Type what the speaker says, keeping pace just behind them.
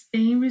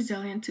Staying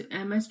Resilient to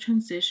MS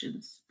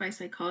Transitions by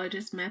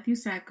psychologist Matthew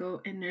Sacco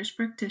and nurse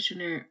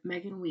practitioner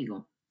Megan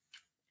Weigel.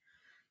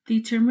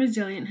 The term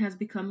resilient has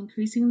become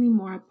increasingly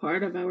more a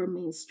part of our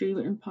mainstream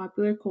and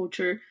popular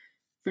culture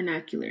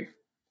vernacular.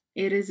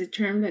 It is a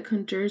term that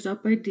conjures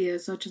up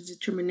ideas such as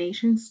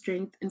determination,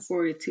 strength, and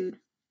fortitude.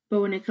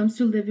 But when it comes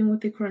to living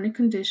with a chronic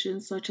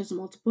condition such as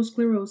multiple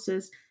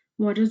sclerosis,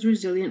 what does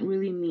resilient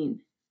really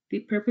mean? The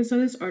purpose of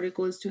this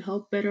article is to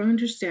help better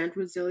understand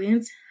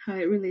resilience, how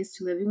it relates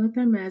to living with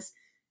MS,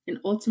 and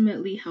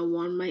ultimately how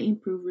one might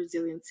improve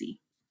resiliency.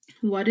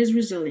 What is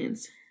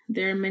resilience?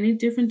 There are many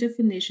different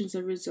definitions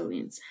of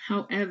resilience.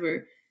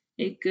 However,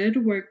 a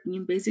good working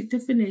and basic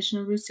definition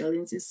of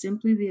resilience is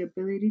simply the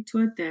ability to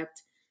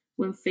adapt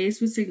when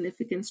faced with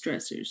significant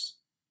stressors.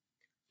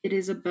 It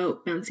is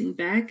about bouncing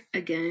back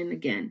again and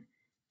again.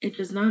 It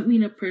does not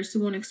mean a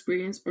person won't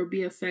experience or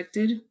be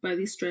affected by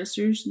these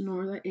stressors,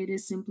 nor that it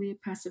is simply a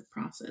passive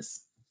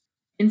process.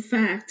 In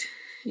fact,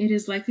 it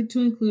is likely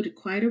to include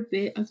quite a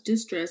bit of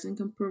distress and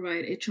can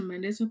provide a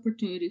tremendous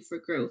opportunity for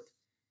growth.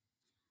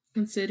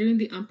 Considering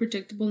the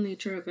unpredictable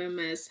nature of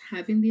MS,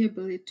 having the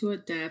ability to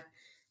adapt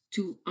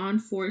to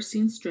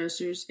unforeseen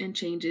stressors and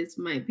changes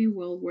might be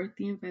well worth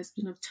the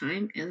investment of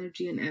time,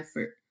 energy, and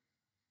effort.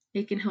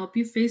 It can help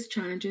you face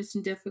challenges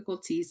and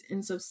difficulties,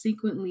 and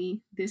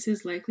subsequently, this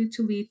is likely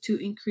to lead to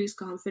increased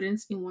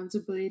confidence in one's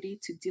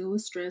ability to deal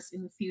with stress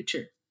in the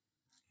future.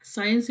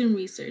 Science and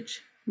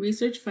research.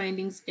 Research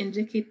findings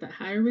indicate that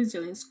higher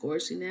resilience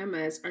scores in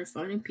MS are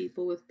found in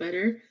people with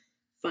better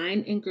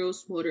fine and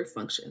gross motor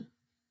function.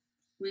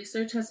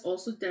 Research has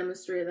also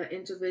demonstrated that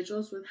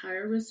individuals with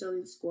higher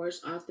resilience scores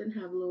often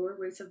have lower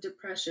rates of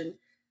depression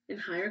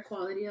and higher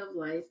quality of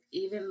life,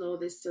 even though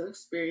they still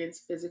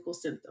experience physical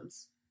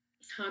symptoms.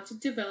 How to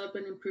develop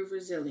and improve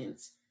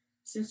resilience.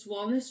 Since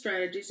wellness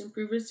strategies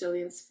improve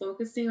resilience,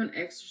 focusing on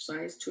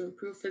exercise to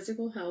improve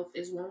physical health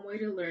is one way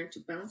to learn to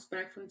bounce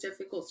back from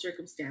difficult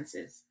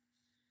circumstances.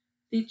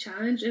 The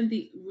challenge and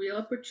the real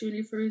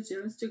opportunity for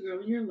resilience to grow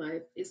in your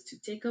life is to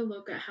take a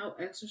look at how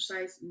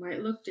exercise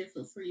might look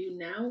different for you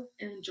now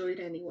and enjoy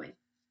it anyway.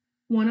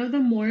 One of the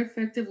more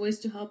effective ways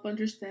to help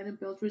understand and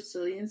build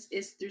resilience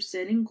is through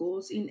setting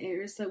goals in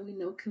areas that we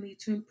know can lead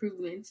to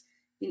improvements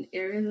in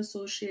areas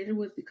associated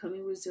with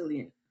becoming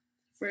resilient.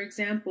 For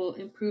example,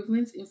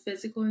 improvements in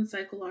physical and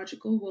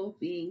psychological well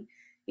being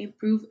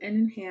improve and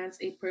enhance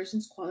a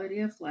person's quality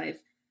of life,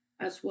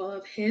 as well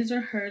as his or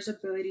her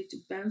ability to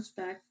bounce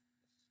back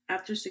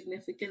after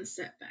significant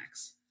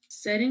setbacks.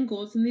 Setting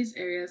goals in these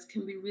areas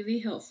can be really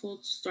helpful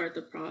to start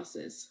the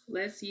process.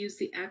 Let's use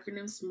the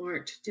acronym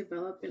SMART to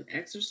develop an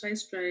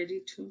exercise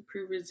strategy to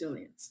improve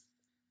resilience.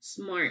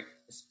 SMART: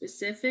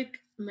 specific,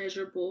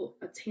 measurable,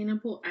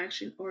 attainable,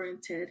 action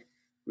oriented,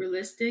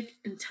 realistic,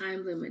 and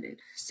time limited.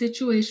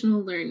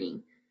 Situational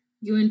learning.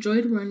 You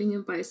enjoyed running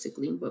and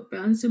bicycling, but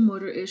balance and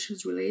motor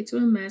issues related to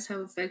MS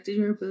have affected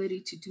your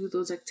ability to do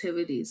those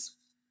activities.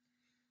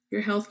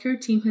 Your healthcare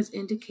team has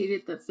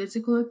indicated that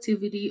physical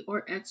activity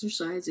or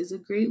exercise is a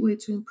great way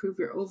to improve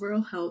your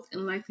overall health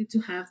and likely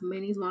to have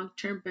many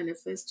long-term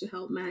benefits to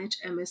help manage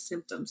MS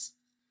symptoms.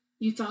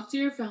 You talk to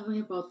your family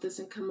about this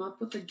and come up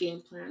with a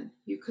game plan.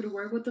 You could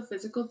work with a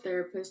physical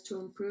therapist to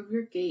improve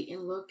your gait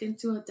and look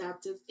into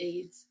adaptive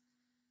aids.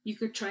 You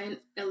could try an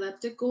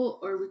elliptical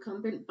or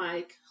recumbent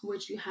bike,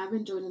 which you have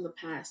enjoyed in the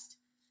past.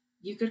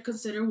 You could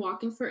consider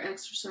walking for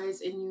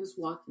exercise and use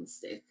walking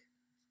stick.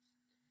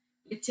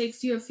 It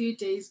takes you a few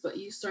days, but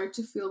you start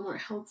to feel more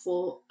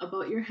helpful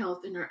about your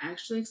health and are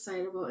actually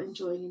excited about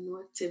enjoying a new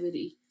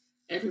activity.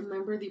 And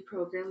remember the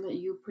program that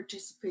you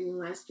participated in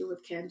last year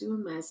with Can Do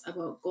MS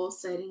about goal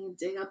setting and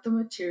dig out the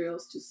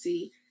materials to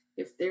see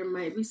if there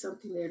might be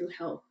something there to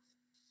help.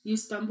 You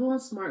stumble on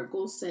SMART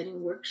goal setting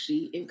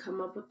worksheet and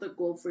come up with a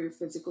goal for your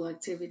physical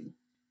activity.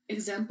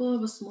 Example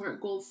of a SMART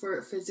goal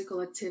for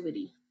physical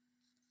activity.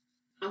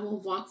 I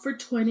will walk for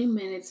 20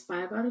 minutes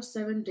 5 out of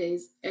 7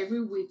 days every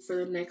week for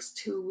the next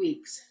 2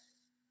 weeks.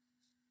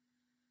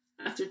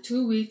 After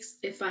 2 weeks,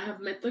 if I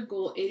have met the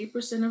goal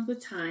 80% of the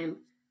time,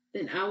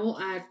 then I will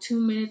add 2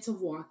 minutes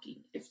of walking.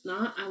 If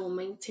not, I will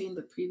maintain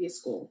the previous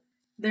goal.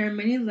 There are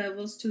many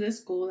levels to this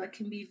goal that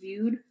can be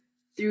viewed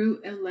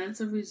through a lens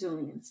of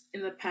resilience.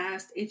 In the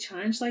past, a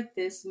challenge like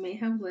this may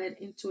have led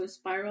into a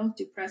spiral of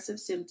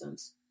depressive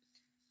symptoms.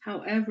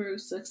 However,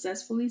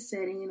 successfully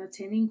setting and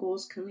attaining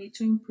goals can lead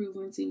to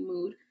improvements in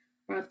mood,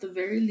 or at the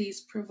very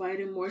least, provide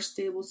a more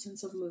stable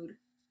sense of mood.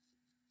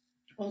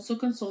 Also,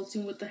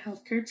 consulting with the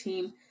healthcare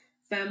team,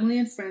 family,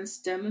 and friends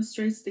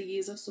demonstrates the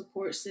use of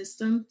support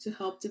system to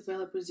help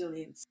develop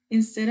resilience.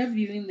 Instead of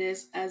viewing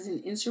this as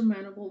an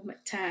insurmountable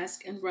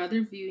task and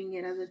rather viewing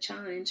it as a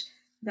challenge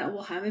that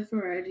will have a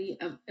variety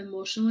of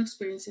emotional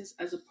experiences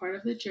as a part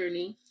of the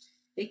journey,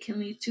 it can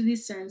lead to the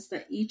sense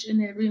that each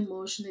and every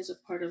emotion is a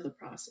part of the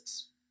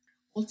process.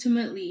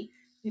 Ultimately,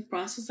 a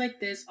process like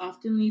this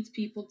often leads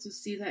people to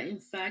see that in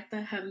fact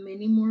they have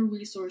many more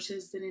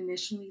resources than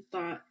initially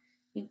thought,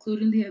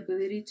 including the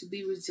ability to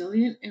be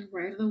resilient and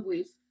ride the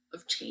wave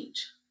of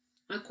change.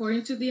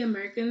 According to the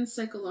American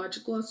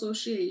Psychological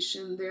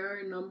Association, there are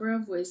a number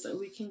of ways that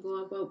we can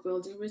go about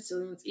building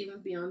resilience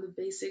even beyond the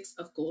basics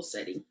of goal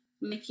setting.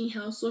 Making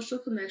health social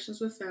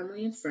connections with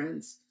family and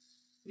friends,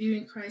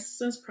 viewing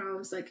crises as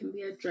problems that can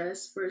be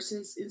addressed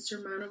versus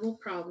insurmountable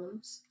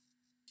problems,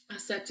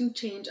 accepting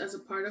change as a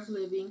part of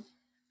living,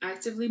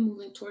 actively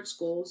moving towards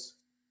goals,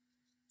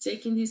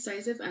 taking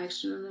decisive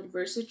action on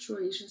adverse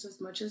situations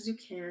as much as you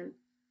can,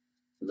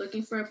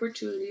 looking for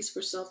opportunities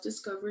for self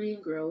discovery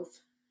and growth,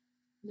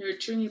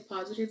 nurturing a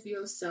positive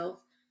view of self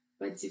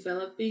by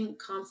developing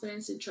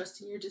confidence and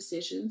trusting your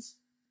decisions,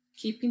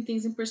 keeping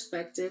things in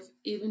perspective,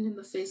 even in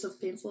the face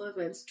of painful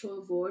events, to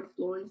avoid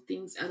blowing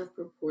things out of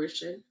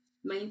proportion,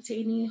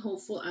 maintaining a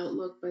hopeful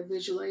outlook by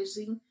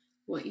visualizing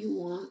what you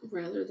want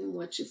rather than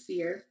what you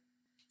fear,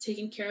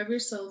 taking care of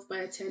yourself by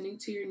attending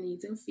to your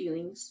needs and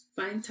feelings,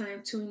 find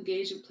time to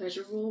engage in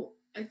pleasurable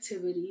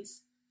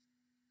activities,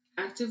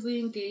 actively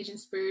engage in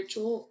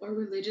spiritual or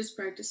religious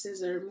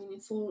practices that are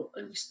meaningful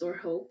and restore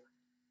hope.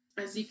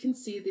 As you can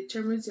see, the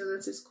term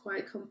resilience is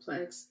quite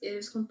complex. It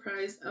is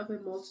comprised of a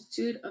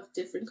multitude of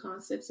different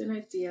concepts and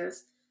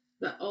ideas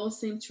that all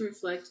seem to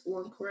reflect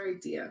one core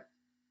idea,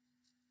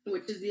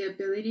 which is the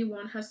ability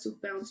one has to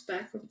bounce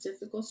back from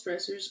difficult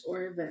stressors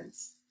or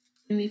events.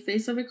 In the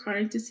face of a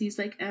chronic disease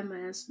like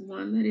MS,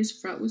 one that is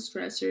fraught with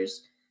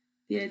stressors,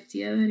 the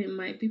idea that it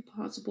might be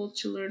possible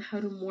to learn how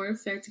to more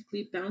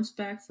effectively bounce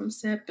back from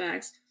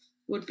setbacks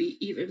would be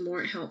even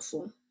more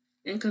helpful.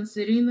 And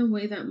considering the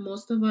way that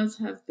most of us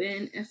have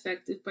been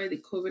affected by the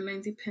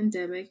COVID-19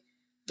 pandemic,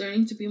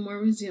 learning to be more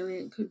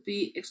resilient could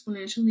be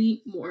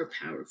exponentially more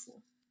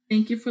powerful.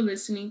 Thank you for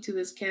listening to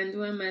this Can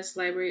Do MS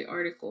library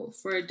article.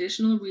 For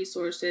additional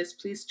resources,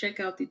 please check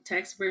out the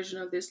text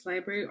version of this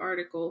library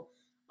article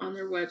on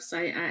their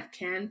website at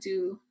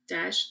cando-ms.org.